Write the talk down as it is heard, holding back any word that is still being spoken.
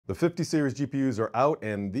The 50 series GPUs are out,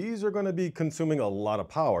 and these are going to be consuming a lot of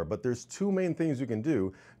power, but there's two main things you can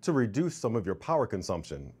do to reduce some of your power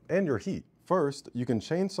consumption and your heat. First, you can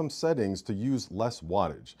change some settings to use less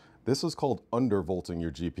wattage. This is called undervolting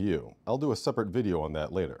your GPU. I'll do a separate video on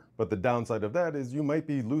that later. But the downside of that is you might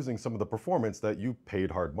be losing some of the performance that you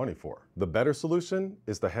paid hard money for. The better solution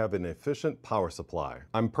is to have an efficient power supply.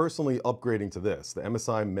 I'm personally upgrading to this, the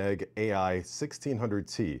MSI MEG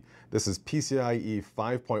Ai1600T. This is PCIe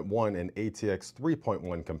 5.1 and ATX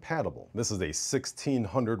 3.1 compatible. This is a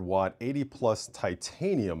 1600 watt 80 plus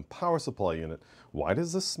titanium power supply unit. Why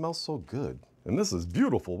does this smell so good? And this is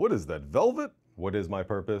beautiful. What is that, velvet? What is my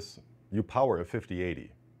purpose? You power a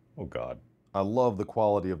 5080. Oh God. I love the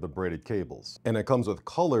quality of the braided cables. And it comes with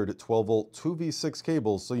colored 12 volt 2v6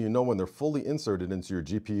 cables so you know when they're fully inserted into your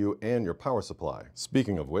GPU and your power supply.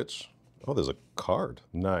 Speaking of which, oh, there's a card.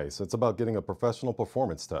 Nice, it's about getting a professional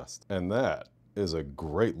performance test. And that is a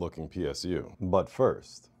great looking PSU. But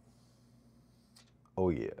first, oh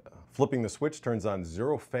yeah. Flipping the switch turns on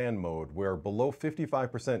zero fan mode, where below 55%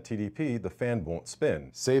 TDP, the fan won't spin,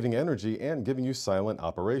 saving energy and giving you silent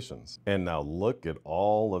operations. And now look at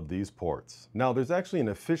all of these ports. Now there's actually an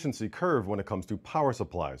efficiency curve when it comes to power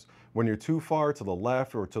supplies. When you're too far to the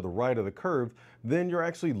left or to the right of the curve, then you're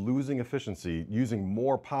actually losing efficiency, using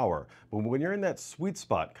more power. But when you're in that sweet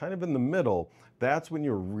spot, kind of in the middle, that's when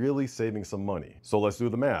you're really saving some money. So let's do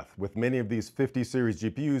the math. With many of these 50 series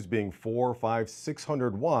GPUs being 400, 500,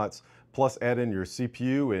 600 watts, plus add in your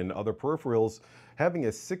CPU and other peripherals, having a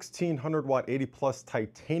 1600 watt 80 plus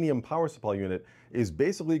titanium power supply unit is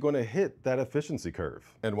basically going to hit that efficiency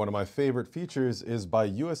curve. And one of my favorite features is by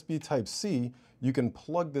USB Type-C, you can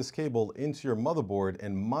plug this cable into your motherboard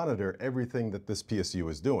and monitor everything that this PSU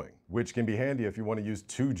is doing, which can be handy if you want to use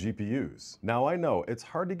two GPUs. Now I know it's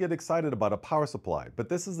hard to get excited about a power supply, but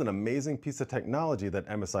this is an amazing piece of technology that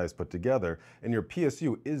MSI has put together, and your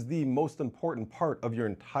PSU is the most important part of your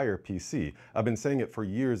entire PC. I've been saying it for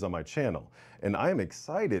years on my channel, and I am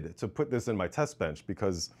excited to put this in my test bench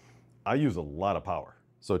because I use a lot of power.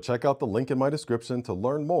 So check out the link in my description to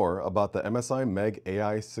learn more about the MSI MEG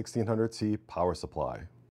Ai1600T power supply.